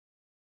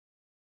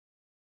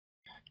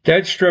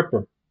Dead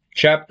Stripper,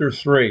 Chapter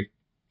 3.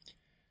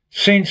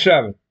 Scene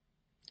 7.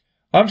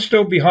 I'm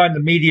still behind the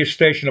media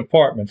station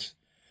apartments,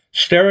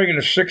 staring at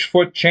a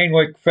 6-foot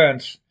chain-link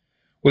fence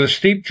with a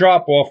steep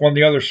drop-off on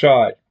the other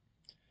side.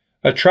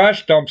 A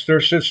trash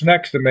dumpster sits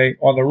next to me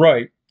on the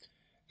right,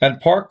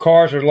 and parked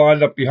cars are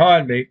lined up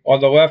behind me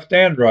on the left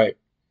and right.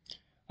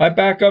 I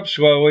back up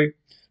slowly,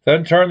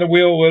 then turn the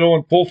wheel a little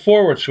and pull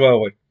forward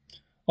slowly,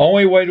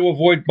 only way to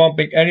avoid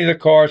bumping any of the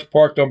cars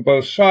parked on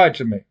both sides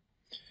of me.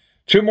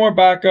 2 more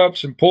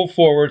backups and pull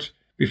forwards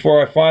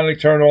before I finally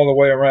turn all the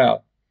way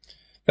around.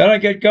 Then I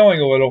get going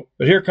a little,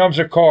 but here comes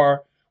a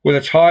car with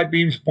its high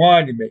beams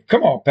blinding me.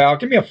 Come on, pal,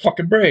 give me a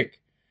fucking break.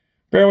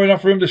 Barely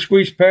enough room to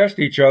squeeze past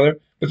each other,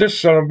 but this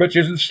son of a bitch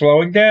isn't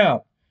slowing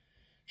down.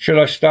 Should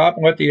I stop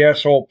and let the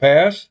asshole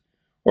pass,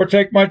 or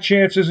take my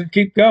chances and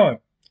keep going?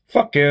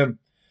 Fuck him.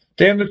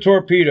 Damn the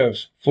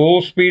torpedoes.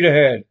 Full speed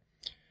ahead.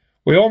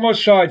 We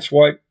almost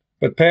sideswipe,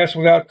 but pass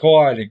without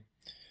colliding.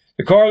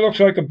 The car looks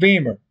like a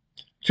Beamer.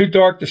 Too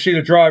dark to see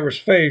the driver's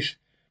face,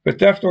 but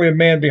definitely a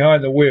man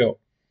behind the wheel.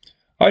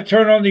 I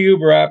turn on the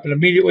Uber app and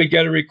immediately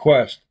get a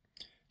request.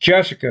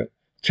 Jessica,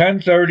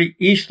 1030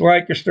 East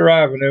Lancaster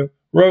Avenue,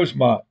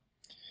 Rosemont.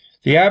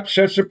 The app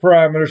sets the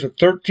parameters of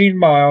 13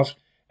 miles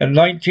and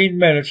 19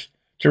 minutes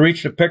to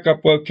reach the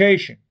pickup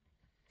location.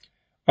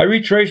 I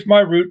retrace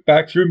my route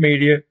back through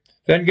media,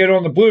 then get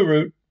on the blue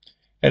route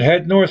and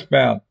head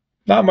northbound.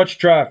 Not much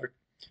traffic.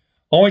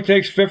 Only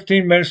takes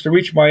 15 minutes to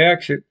reach my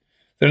exit,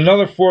 then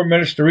another 4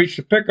 minutes to reach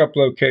the pickup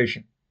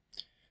location.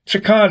 It's a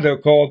condo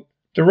called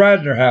the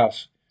Radnor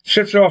House.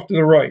 Sits off to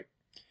the right.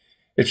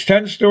 It's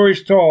 10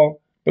 stories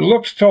tall, but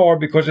looks taller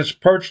because it's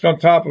perched on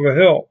top of a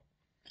hill.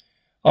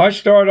 I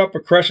start up a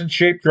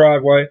crescent-shaped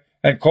driveway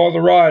and call the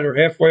rider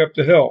halfway up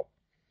the hill.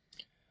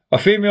 A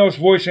female's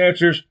voice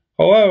answers,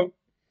 "Hello,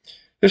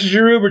 this is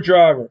your Uber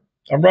driver.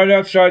 I'm right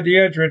outside the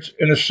entrance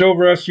in a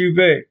silver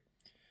SUV.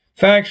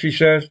 Thanks," she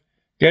says,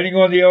 "getting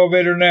on the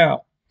elevator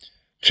now."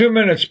 2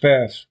 minutes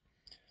pass.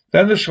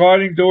 Then the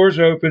sliding doors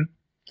open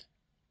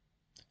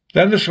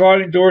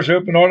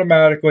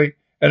automatically,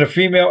 and a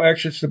female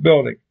exits the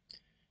building.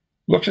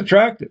 Looks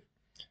attractive.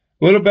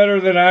 A little better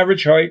than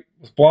average height,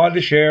 with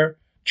blondish hair,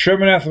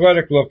 trim and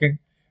athletic looking,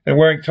 and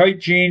wearing tight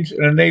jeans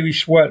and a navy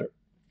sweater.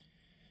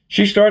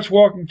 She starts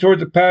walking toward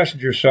the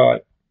passenger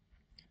side.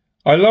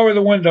 I lower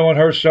the window on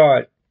her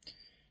side.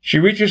 She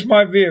reaches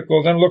my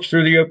vehicle, then looks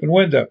through the open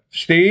window.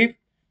 "Steve?"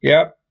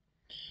 "Yep."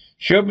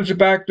 She opens the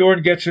back door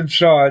and gets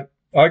inside.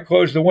 I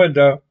close the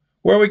window.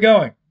 "Where are we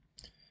going?"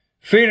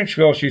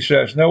 "Phoenixville," she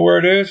says. "Know where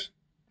it is?"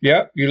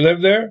 "Yep." "You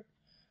live there?"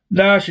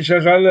 "No," she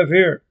says, "I live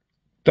here."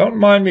 "Don't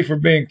mind me for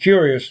being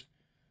curious,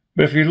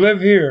 but if you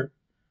live here,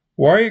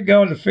 why are you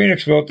going to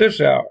Phoenixville at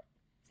this hour?"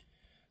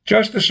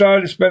 "Just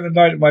decided to spend the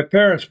night at my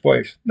parents'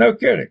 place." "No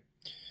kidding."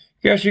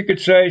 "Guess you could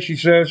say," she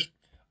says,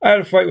 "I had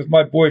a fight with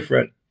my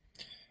boyfriend.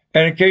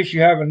 And in case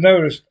you haven't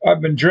noticed,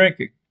 I've been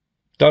drinking."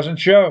 "Doesn't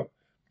show."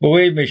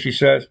 "Believe me," she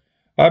says,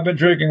 "I've been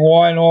drinking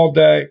wine all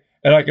day,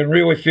 and I can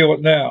really feel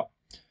it now.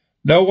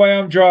 No way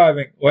I'm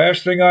driving.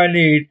 Last thing I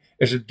need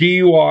is a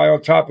DUI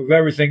on top of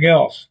everything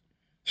else."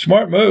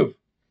 Smart move.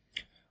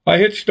 I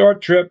hit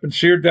start trip and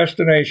see her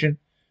destination,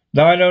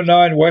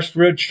 909 West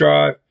Ridge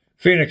Drive,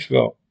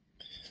 Phoenixville.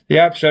 The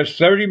app says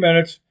 30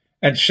 minutes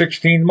and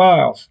 16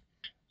 miles.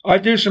 I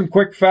do some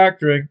quick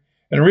factoring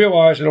and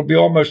realize it'll be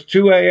almost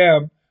 2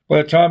 a.m.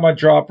 by the time I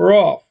drop her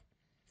off.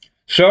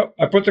 So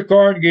I put the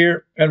car in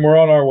gear and we're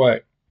on our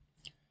way.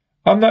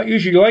 "I'm not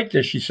usually like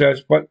this," she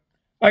says, "but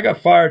I got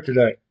fired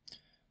today."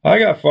 "I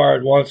got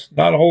fired once.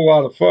 Not a whole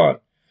lot of fun.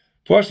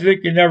 Plus, I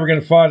think you're never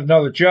going to find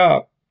another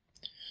job."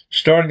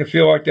 "Starting to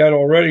feel like that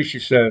already," she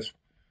says.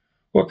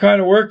 "What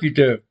kind of work you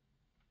do?"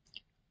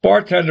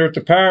 "Bartender at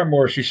the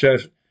Paramore," she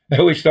says.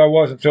 "At least I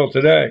was until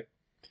today."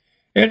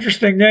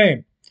 "Interesting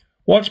name.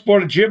 Once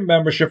bought a gym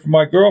membership for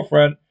my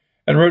girlfriend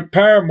and wrote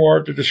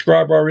Paramore to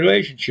describe our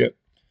relationship.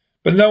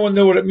 But no one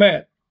knew what it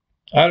meant."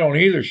 "I don't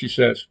either," she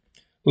says.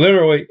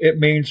 "Literally, it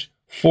means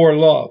for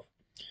love.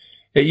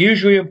 It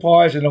usually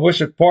implies an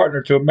illicit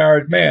partner to a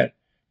married man.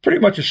 Pretty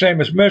much the same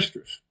as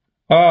mistress."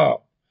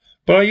 "Oh,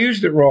 but I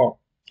used it wrong."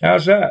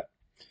 "How's that?"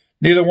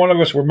 "Neither one of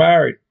us were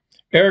married.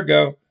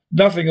 Ergo,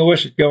 nothing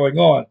illicit going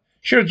on.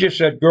 Should have just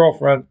said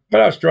girlfriend,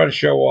 but I was trying to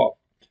show off."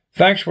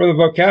 "Thanks for the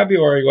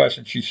vocabulary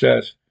lesson," she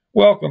says.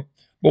 "Welcome.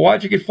 But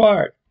why'd you get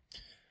fired?"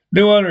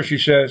 "New owner," she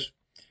says.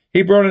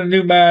 "He brought in a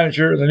new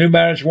manager, and the new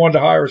manager wanted to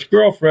hire his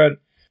girlfriend,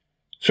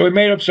 so he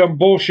made up some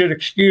bullshit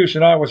excuse,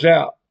 and I was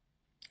out."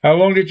 "How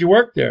long did you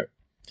work there?"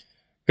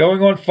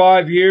 "Going on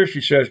 5 years,"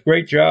 she says.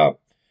 "Great job.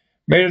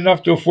 Made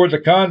enough to afford the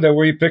condo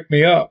where you picked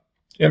me up."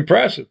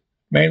 "Impressive.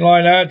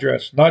 Mainline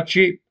address. Not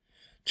cheap."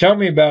 "Tell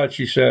me about it,"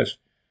 she says.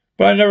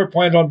 "But I never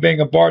planned on being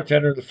a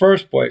bartender in the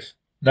first place."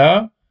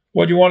 "No?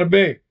 What do you want to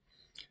be?"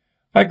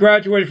 "I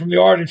graduated from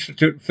the Art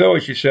Institute in Philly,"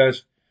 she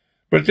says,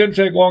 "but it didn't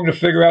take long to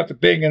figure out that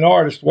being an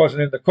artist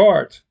wasn't in the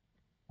cards."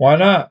 "Why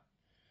not?"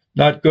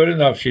 "Not good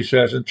enough," she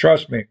says, "and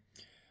trust me,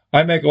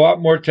 I make a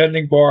lot more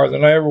tending bar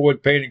than I ever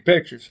would painting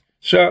pictures.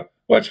 So,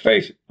 let's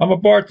face it, I'm a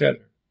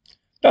bartender."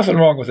 "Nothing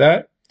wrong with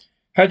that.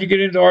 How'd you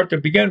get into art to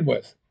begin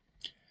with?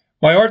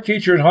 My art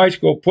teacher in high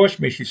school pushed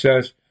me, she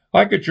says.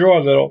 I could draw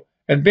a little,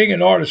 and being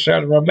an artist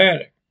sounded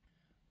romantic.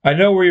 I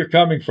know where you're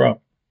coming from.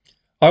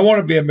 I want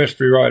to be a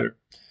mystery writer.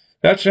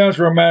 That sounds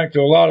romantic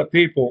to a lot of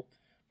people,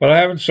 but I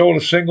haven't sold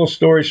a single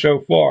story so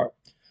far.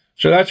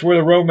 So that's where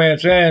the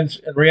romance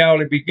ends and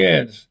reality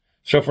begins.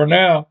 So for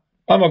now,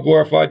 I'm a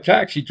glorified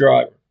taxi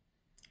driver.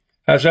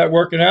 How's that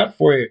working out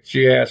for you?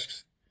 She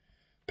asks.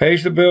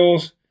 Pays the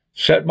bills,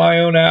 set my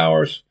own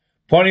hours,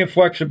 plenty of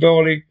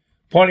flexibility,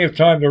 plenty of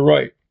time to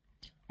write.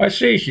 I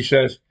see, she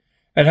says.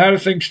 And how do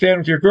things stand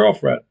with your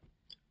girlfriend?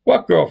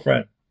 What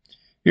girlfriend?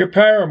 Your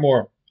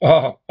paramour.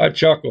 Ah, I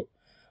chuckle.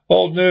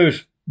 Old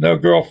news. No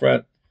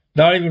girlfriend.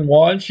 Not even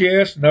one, she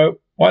asks. No.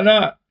 Why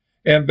not?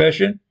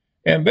 Ambition?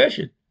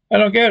 Ambition? I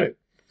don't get it.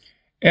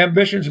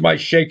 Ambition's my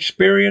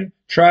Shakespearean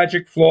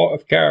tragic flaw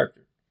of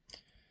character.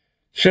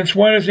 Since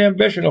when is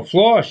ambition a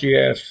flaw, she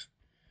asks.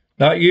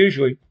 Not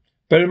usually,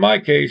 but in my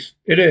case,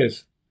 it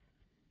is.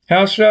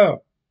 How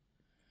so?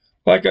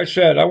 Like I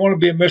said, I want to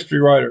be a mystery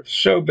writer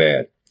so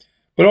bad,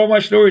 but all my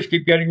stories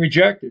keep getting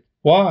rejected.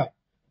 Why?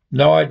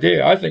 No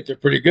idea. I think they're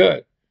pretty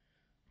good.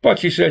 But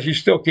she says you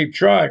still keep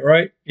trying,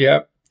 right?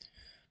 Yep.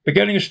 But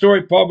getting a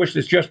story published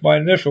is just my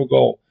initial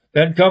goal.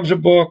 Then comes a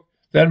book,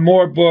 then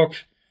more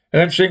books, and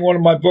then seeing one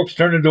of my books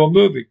turned into a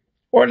movie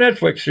or a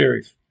Netflix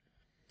series.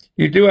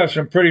 You do have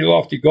some pretty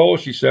lofty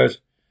goals, she says,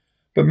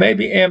 but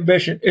maybe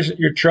ambition isn't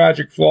your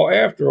tragic flaw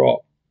after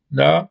all.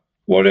 No?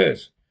 What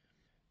is?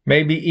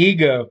 Maybe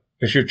ego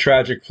is your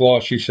tragic flaw,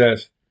 she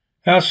says.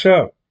 How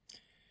so?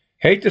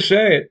 Hate to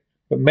say it,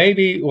 but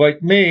maybe,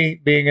 like me,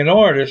 being an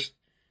artist,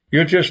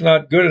 you're just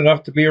not good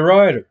enough to be a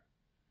writer.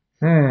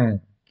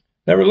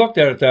 Never looked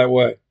at it that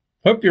way.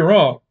 Hope you're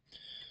wrong.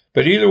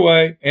 But either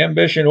way,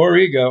 ambition or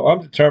ego,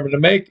 I'm determined to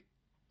make it.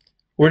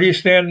 Where do you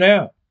stand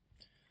now?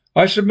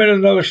 I submitted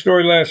another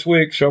story last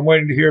week, so I'm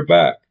waiting to hear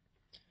back.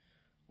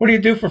 What do you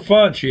do for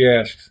fun, she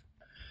asks.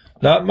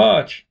 Not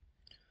much.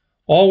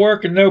 All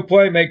work and no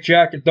play make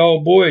Jack a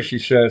dull boy, she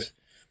says.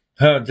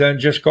 Then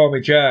just call me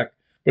Jack.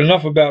 But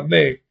enough about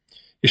me.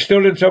 You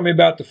still didn't tell me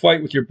about the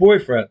fight with your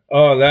boyfriend.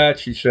 Oh, that,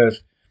 she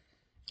says.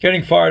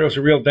 Getting fired was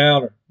a real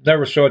downer.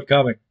 Never saw it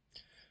coming.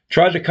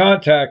 Tried to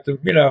contact him,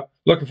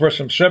 looking for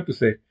some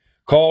sympathy.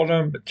 Called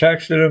him,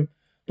 texted him,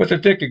 but the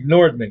dick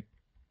ignored me.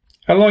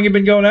 How long you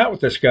been going out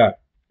with this guy?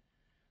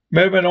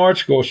 Met him in art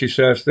school, she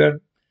says.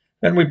 Then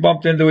we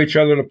bumped into each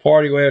other at a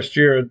party last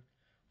year, and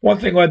one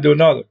thing led to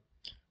another.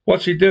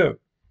 What's he do?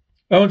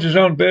 Owns his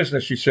own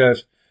business, she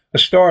says. A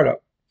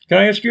startup. Can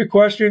I ask you a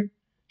question?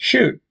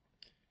 Shoot.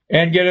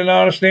 And get an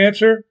honest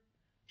answer?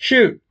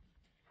 Shoot.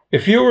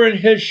 If you were in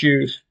his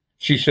shoes,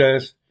 she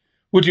says,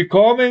 would you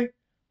call me?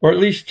 Or at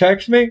least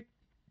text me?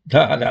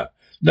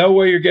 No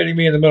way you're getting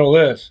me in the middle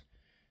of this.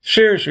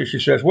 Seriously, she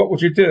says, what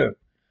would you do?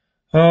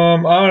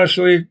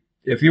 Honestly,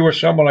 if you were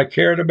someone I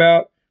cared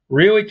about,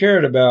 really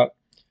cared about,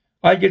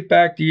 I'd get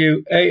back to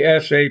you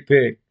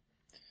ASAP.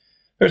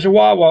 There's a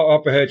Wawa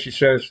up ahead, she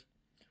says.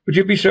 Would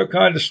you be so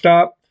kind to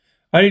stop?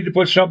 I need to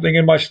put something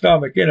in my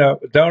stomach, a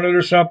donut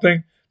or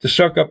something, to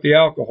suck up the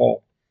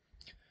alcohol.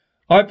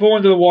 I pull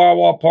into the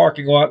Wawa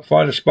parking lot and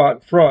find a spot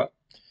in front.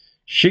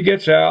 She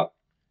gets out,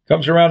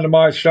 comes around to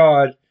my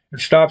side, and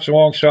stops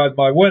alongside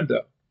my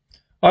window.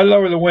 I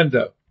lower the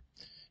window.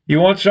 You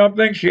want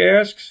something? She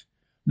asks.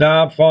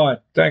 Nah, I'm fine.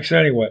 Thanks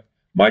anyway.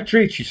 My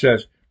treat, she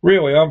says.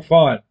 Really, I'm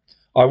fine.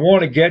 I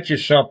want to get you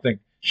something,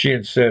 she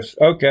insists.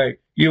 Okay,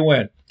 you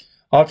win.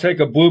 I'll take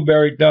a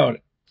blueberry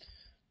donut.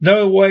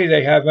 No way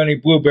they have any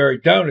blueberry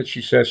donuts,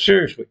 she says.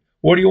 Seriously,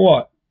 what do you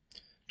want?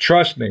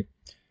 Trust me,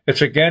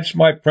 it's against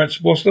my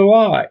principles to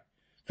lie.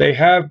 They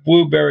have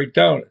blueberry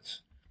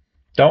donuts.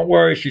 Don't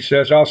worry, she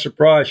says. I'll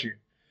surprise you.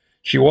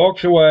 She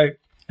walks away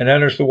and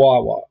enters the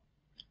Wawa.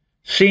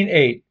 Scene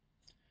 8.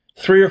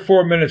 3 or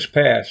 4 minutes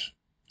pass.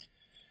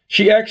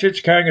 She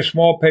exits carrying a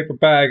small paper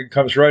bag and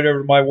comes right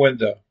over to my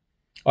window.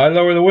 I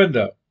lower the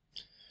window.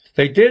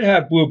 They did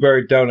have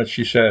blueberry donuts,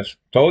 she says.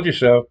 Told you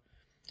so.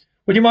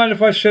 Would you mind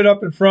if I sit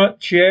up in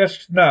front? She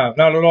asks. No,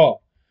 not at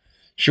all.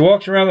 She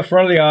walks around the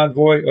front of the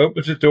Envoy,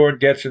 opens the door, and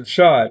gets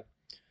inside.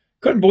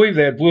 Couldn't believe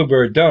they had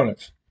blueberry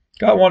donuts.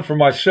 Got one for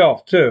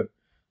myself, too.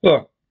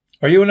 Look,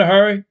 are you in a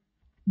hurry?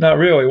 Not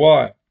really.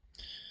 Why?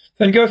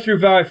 Then go through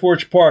Valley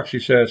Forge Park, she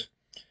says.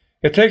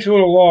 It takes a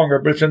little longer,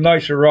 but it's a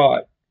nicer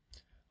ride.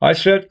 I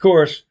set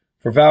course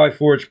for Valley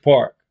Forge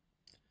Park.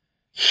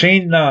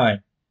 Scene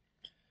 9.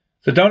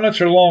 The donuts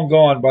are long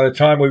gone by the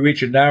time we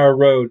reach a narrow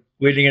road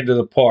leading into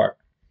the park.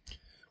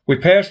 We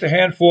passed a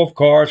handful of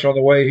cars on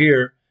the way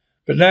here,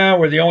 but now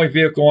we're the only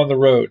vehicle on the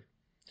road.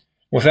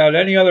 Without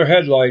any other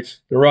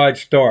headlights, the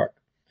ride's dark.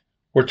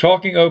 We're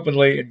talking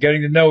openly and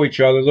getting to know each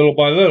other little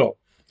by little.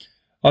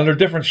 Under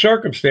different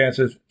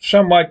circumstances,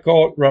 some might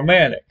call it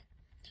romantic.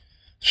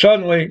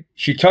 Suddenly,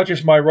 she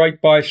touches my right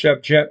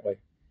bicep gently.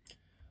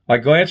 I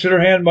glance at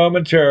her hand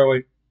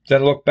momentarily,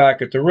 then look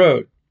back at the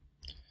road.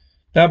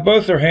 Now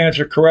both her hands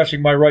are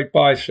caressing my right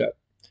bicep.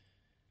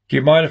 Do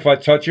you mind if I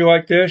touch you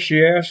like this?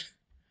 She asks.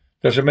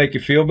 Does it make you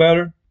feel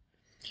better?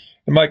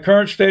 In my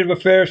current state of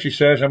affairs, she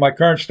says, in my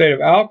current state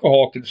of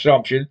alcohol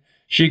consumption,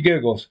 she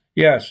giggles.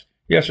 Yes,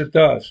 yes, it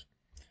does.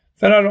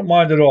 Then I don't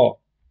mind at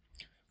all.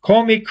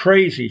 Call me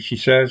crazy, she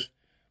says,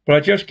 but I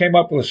just came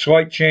up with a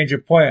slight change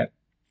of plan.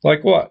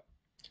 Like what?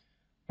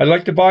 I'd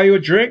like to buy you a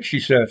drink, she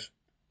says.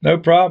 No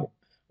problem.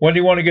 When do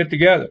you want to get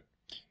together?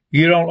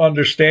 You don't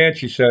understand,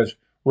 she says.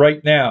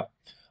 Right now.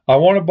 I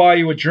want to buy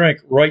you a drink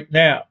right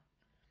now.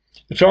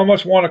 It's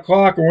almost 1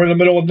 o'clock and we're in the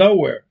middle of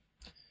nowhere.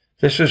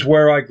 This is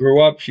where I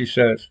grew up, she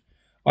says.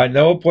 I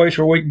know a place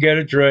where we can get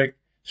a drink,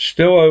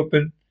 still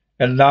open,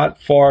 and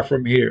not far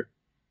from here.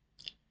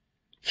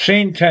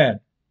 Scene 10.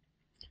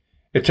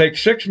 It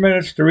takes 6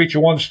 minutes to reach a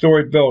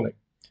one-story building.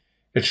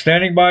 It's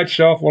standing by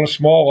itself on a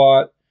small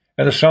lot,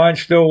 and the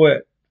sign's still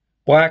lit.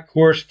 Black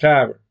Horse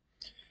Tavern.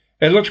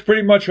 It looks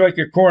pretty much like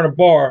a corner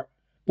bar,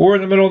 but we're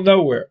in the middle of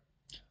nowhere.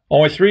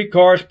 Only 3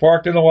 cars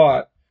parked in the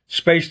lot,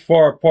 spaced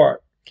far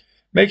apart.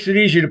 Makes it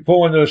easy to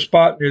pull into the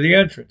spot near the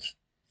entrance.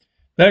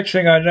 Next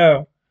thing I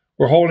know,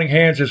 we're holding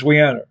hands as we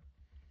enter.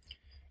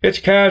 It's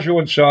casual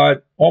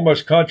inside,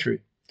 almost country,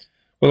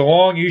 with a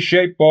long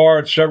U-shaped bar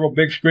and several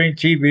big screen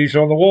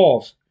TVs on the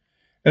walls.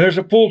 And there's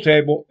a pool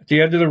table at the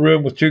end of the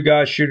room with 2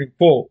 guys shooting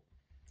pool.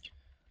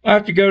 I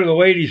have to go to the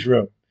ladies'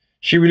 room.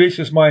 She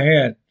releases my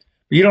hand,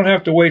 but you don't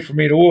have to wait for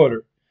me to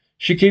order.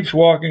 She keeps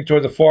walking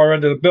toward the far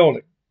end of the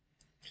building.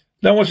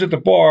 No one's at the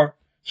bar,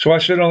 so I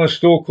sit on the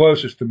stool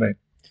closest to me.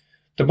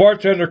 The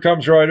bartender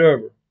comes right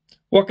over.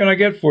 What can I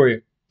get for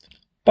you?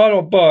 Bottle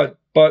of Bud,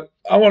 but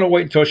I want to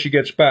wait until she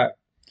gets back.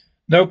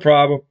 No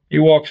problem. He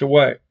walks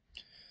away.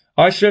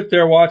 I sit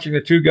there watching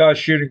the 2 guys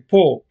shooting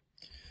pool.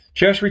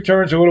 Jess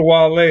returns a little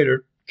while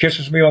later,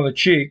 kisses me on the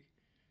cheek,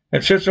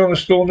 and sits on the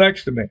stool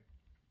next to me.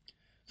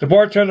 The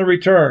bartender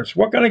returns.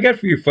 What can I get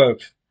for you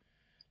folks?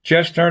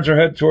 Jess turns her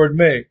head toward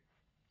me.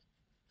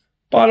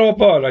 Bottle of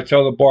Bud, I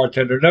tell the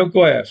bartender. No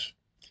glass.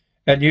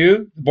 And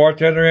you? The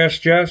bartender asks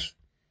Jess.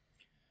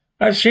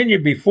 I've seen you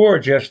before,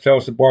 Jess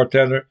tells the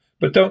bartender,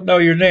 but don't know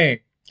your name.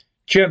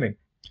 Jimmy.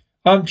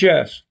 I'm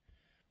Jess.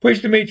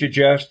 Pleased to meet you,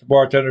 Jess, the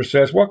bartender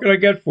says. What can I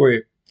get for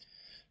you?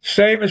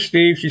 Same as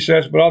Steve, she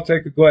says, but I'll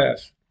take a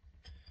glass.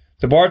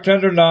 The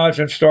bartender nods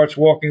and starts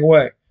walking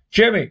away.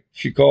 Jimmy,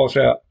 she calls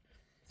out.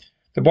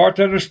 The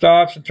bartender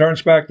stops and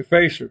turns back to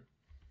face her.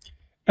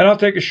 And I'll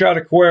take a shot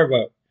of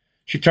Cuervo.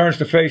 She turns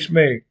to face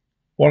me.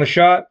 Want a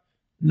shot?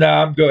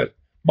 Nah, I'm good.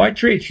 My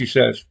treat, she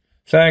says.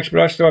 Thanks, but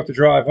I still have to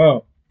drive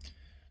home.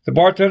 The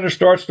bartender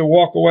starts to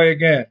walk away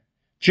again.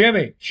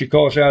 Jimmy, she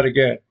calls out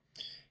again.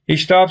 He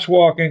stops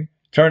walking,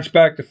 turns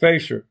back to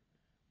face her.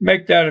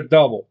 Make that a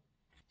double.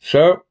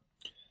 So,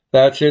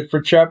 that's it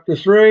for Chapter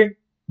 3.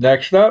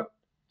 Next up,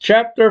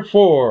 Chapter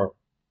 4.